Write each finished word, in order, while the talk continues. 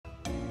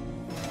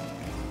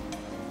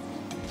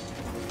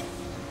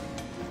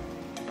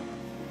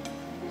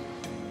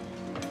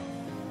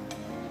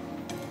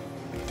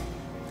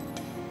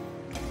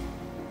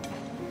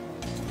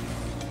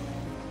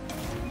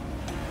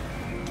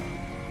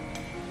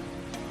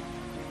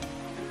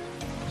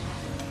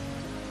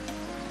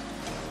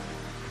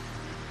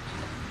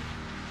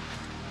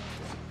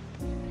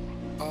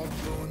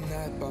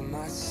night by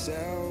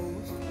myself,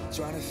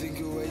 trying to think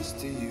of ways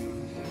to you.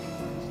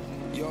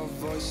 Your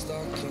voice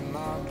stuck in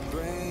my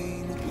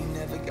brain, we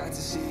never got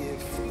to see it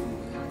through.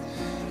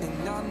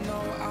 And I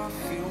know I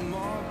feel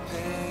more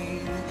pain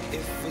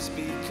if we're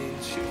speaking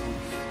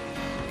truth.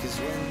 Cause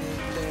when the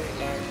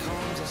daylight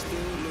comes, I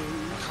still lose.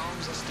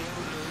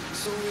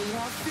 So will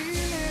I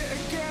feel it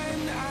again?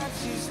 I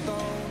just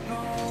don't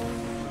know.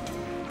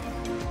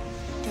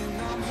 And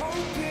I'm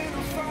hoping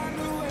I'll find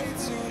a way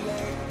to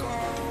let go.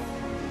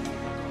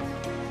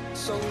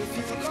 So if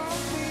you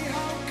love me,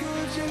 how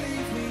could you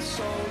leave me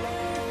so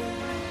low?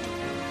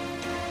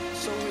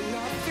 So will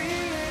I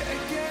feel it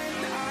again?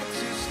 I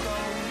just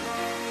don't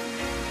know.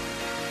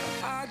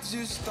 I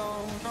just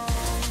don't know.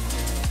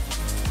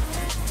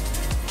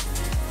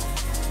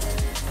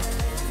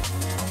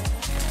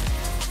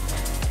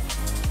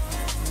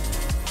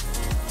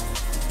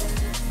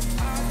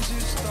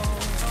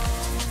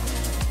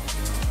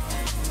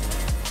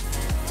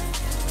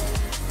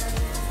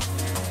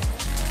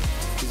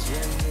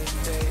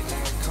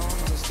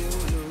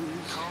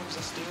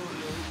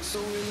 So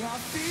will I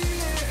feel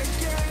it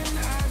again?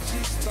 I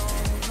just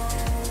don't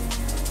know.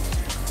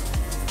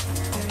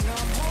 And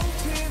I'm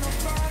hoping I'll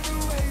find a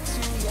way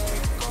to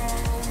let go.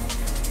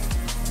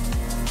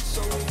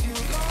 So if you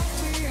love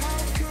me,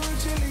 how could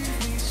you leave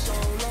me so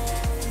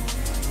low?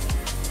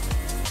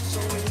 So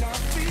will I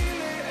feel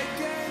it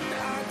again?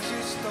 I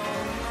just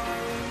don't know.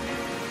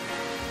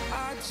 I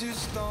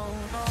just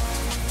don't know.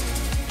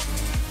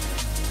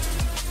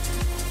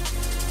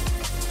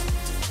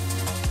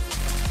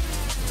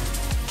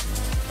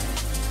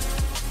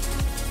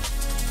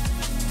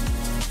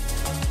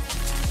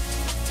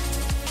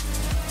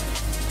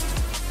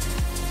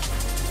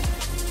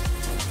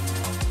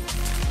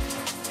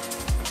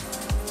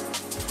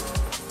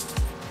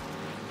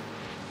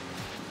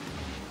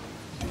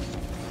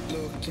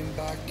 Looking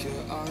back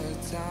at our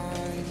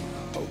time,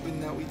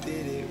 hoping that we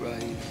did it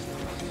right.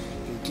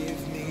 And give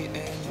me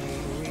any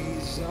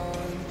reason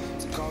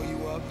to call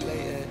you up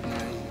late at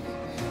night.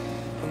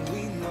 And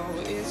we know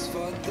it's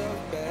for the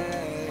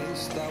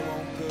best, I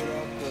won't put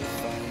up a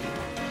fight.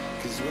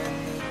 Cause when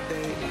the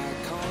daylight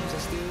comes, I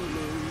still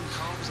lose.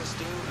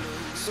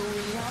 So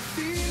will I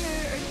feel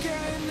it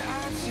again? I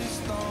just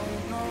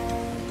don't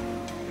know.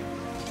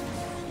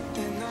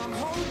 And I'm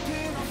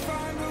hoping I'll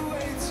find a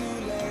way to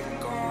let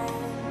go.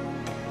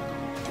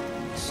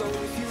 So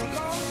if you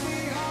love me,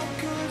 how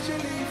could you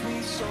leave me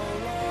so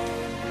low?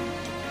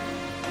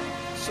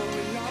 So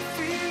will I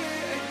feel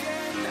it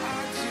again? I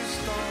just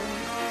don't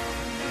know.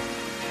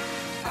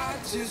 I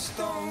just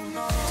don't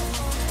know.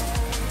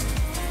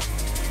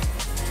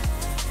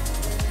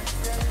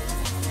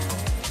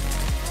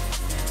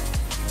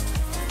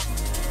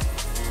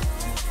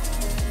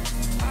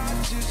 I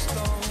just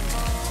don't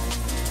know.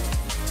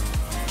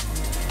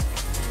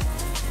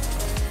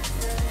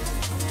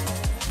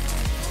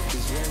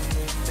 Cause when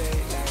the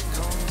daylight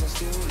comes, I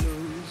still lose.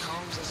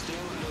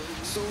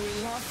 So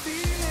will I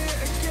feel it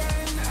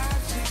again? I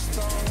just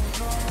don't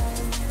know.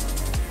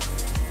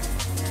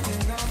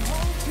 And I'm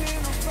hoping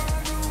I'll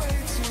find a way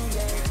to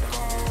let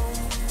go.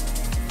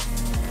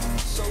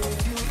 So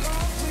if you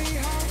love me,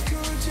 how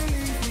could you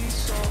leave me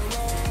so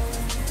low?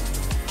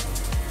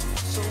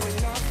 So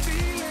will I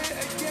feel it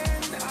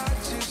again? I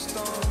just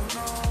don't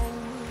know.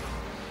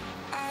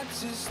 I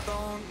just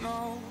don't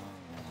know.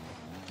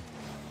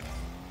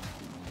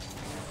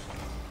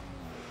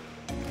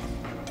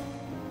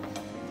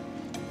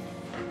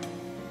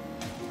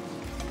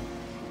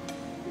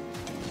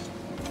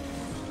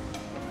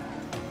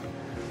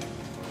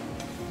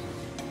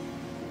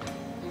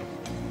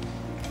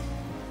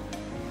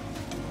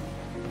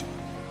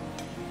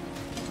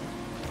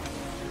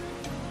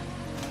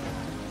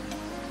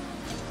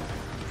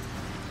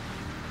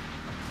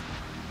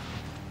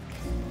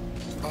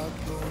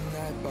 Up all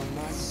night by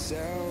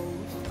myself,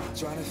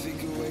 trying to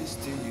think of ways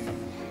to you.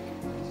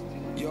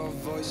 Your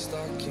voice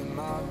stuck in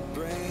my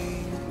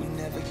brain, we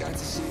never got to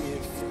see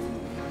it through.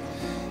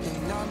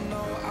 And I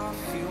know I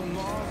feel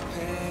more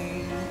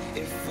pain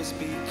if we're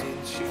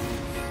speaking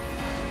truth.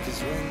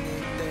 Cause when the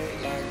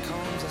daylight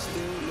comes, I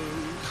still lose.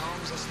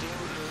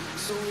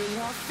 So will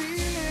I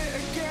feel it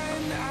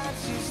again? I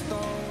just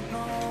don't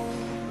know.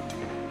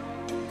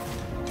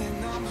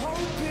 And I'm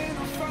hoping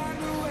I'll find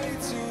a way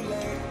to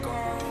let go.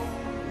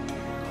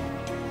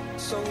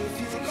 So if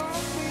you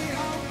love me,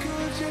 how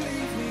could you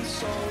leave me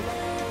so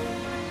low?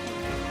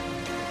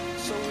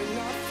 So will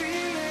I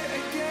feel it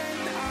again?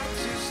 I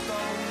just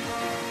don't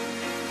know.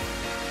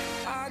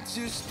 I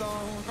just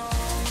don't know.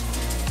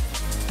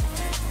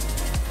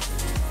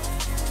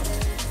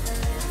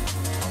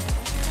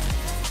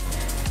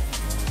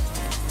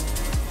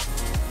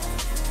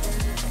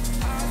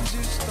 I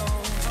just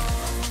don't know.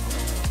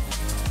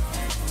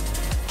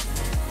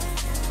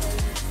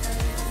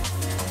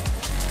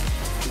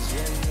 Cause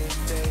when the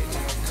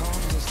daylight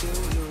comes, I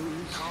still lose.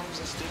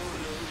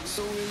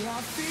 So will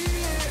I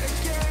feel it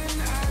again?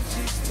 I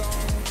just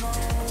don't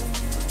know.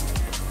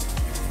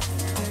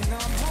 And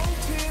I'm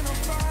hoping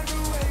I'll find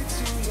a way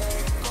to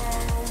let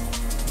go.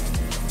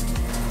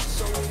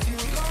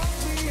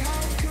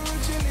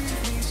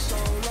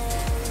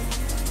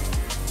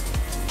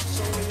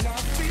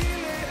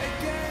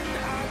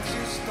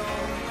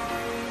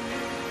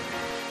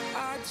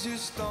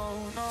 just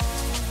don't know.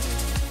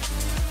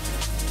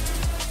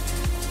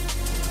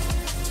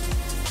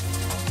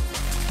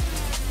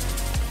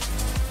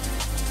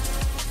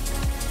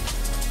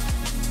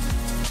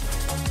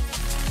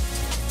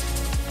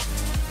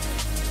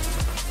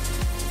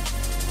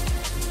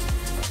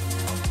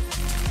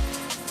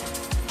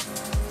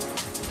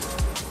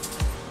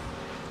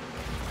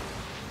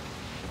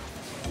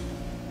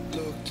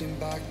 Looking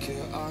back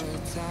at our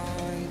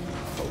time,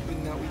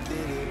 hoping that we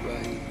did it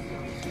right.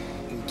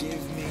 And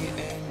give me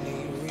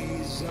any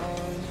reason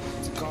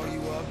to call you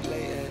up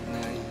late at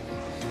night.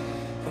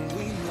 And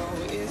we know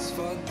it's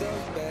for the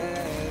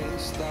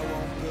best, I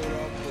won't put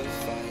up a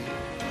fight.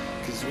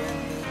 Cause when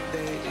the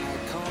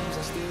daylight comes,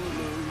 I still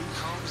lose.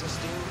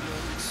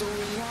 So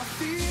will I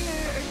feel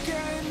it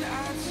again?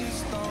 I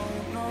just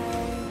don't know.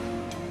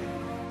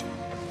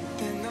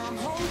 And I'm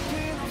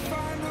hoping I'll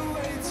find a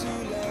way to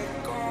let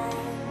go.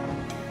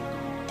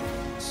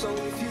 So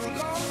if you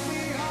love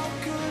me, how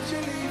could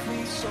you leave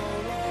me so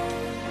low?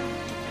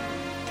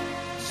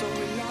 So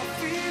will I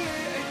feel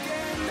it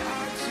again?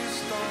 I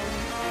just don't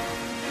know.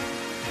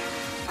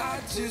 I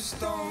just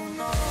don't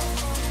know.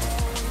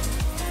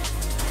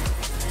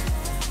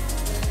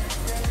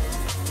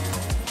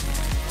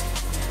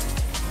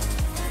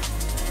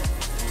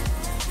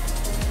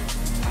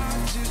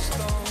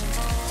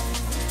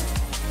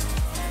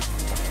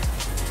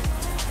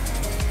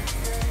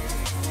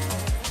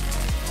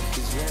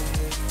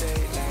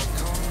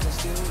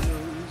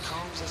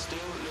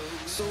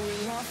 So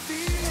will I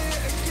feel it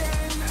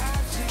again? I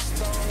just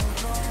don't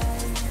know.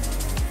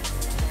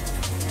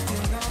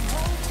 And I'm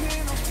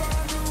hoping I'll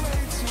find a way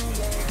to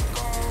let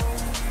go.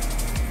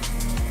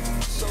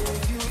 So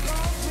if you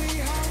love me,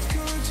 how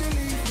could you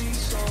leave me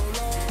so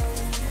low?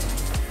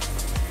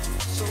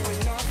 So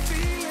will I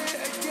feel it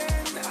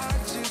again? I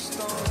just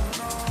don't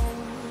know.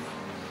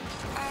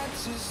 I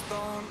just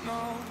don't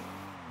know.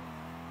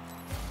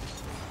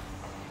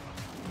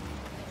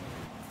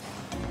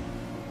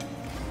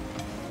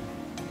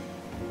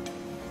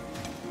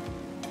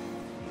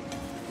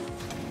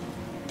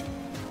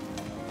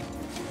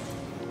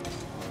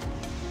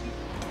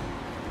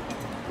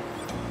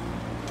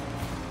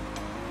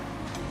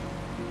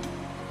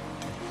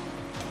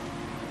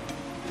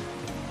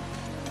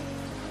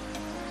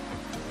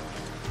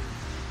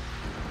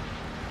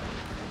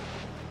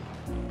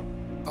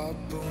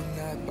 Up all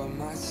night by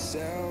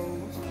myself,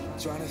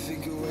 trying to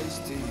figure ways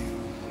to you.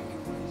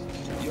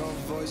 Your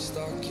voice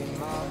stuck in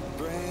my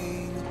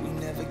brain, we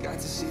never got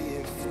to see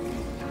it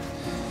through.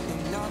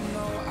 And I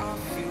know I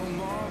feel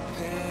more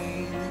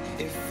pain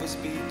if we're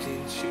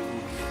speaking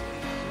truth.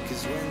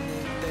 Cause when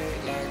the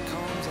daylight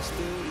comes, I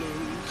still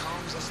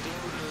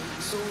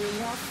lose. So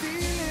will I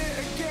feel it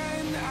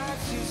again? I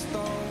just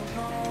don't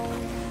know.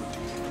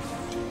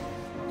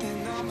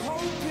 And I'm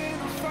hoping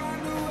I'll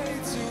find a way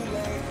to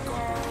let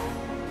go.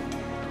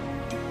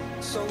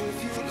 So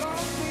if you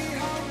love me,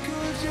 how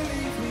could you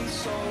leave me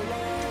so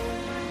low?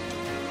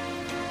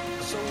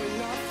 So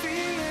will I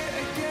feel it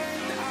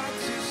again? I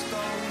just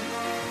don't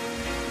know.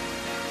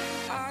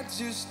 I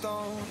just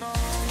don't know.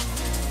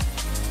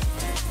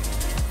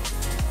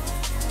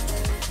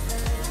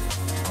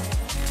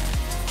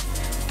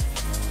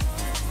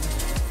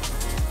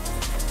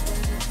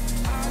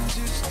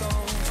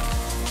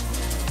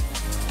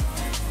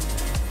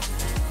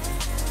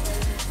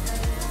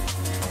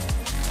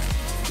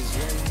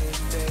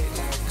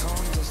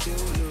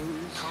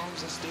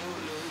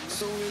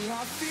 So will I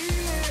feel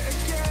it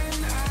again?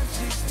 I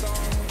just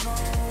don't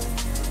know.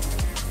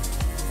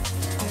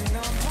 And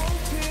I'm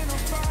hoping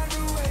I'll find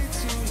a way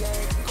to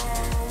let go.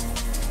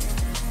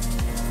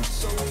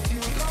 So if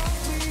you love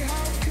me,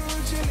 how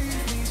could you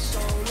leave me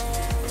so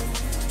low?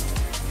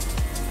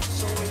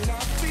 So will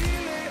I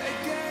feel it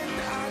again?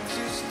 I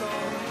just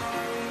don't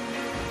know.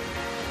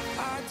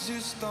 I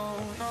just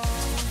don't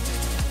know.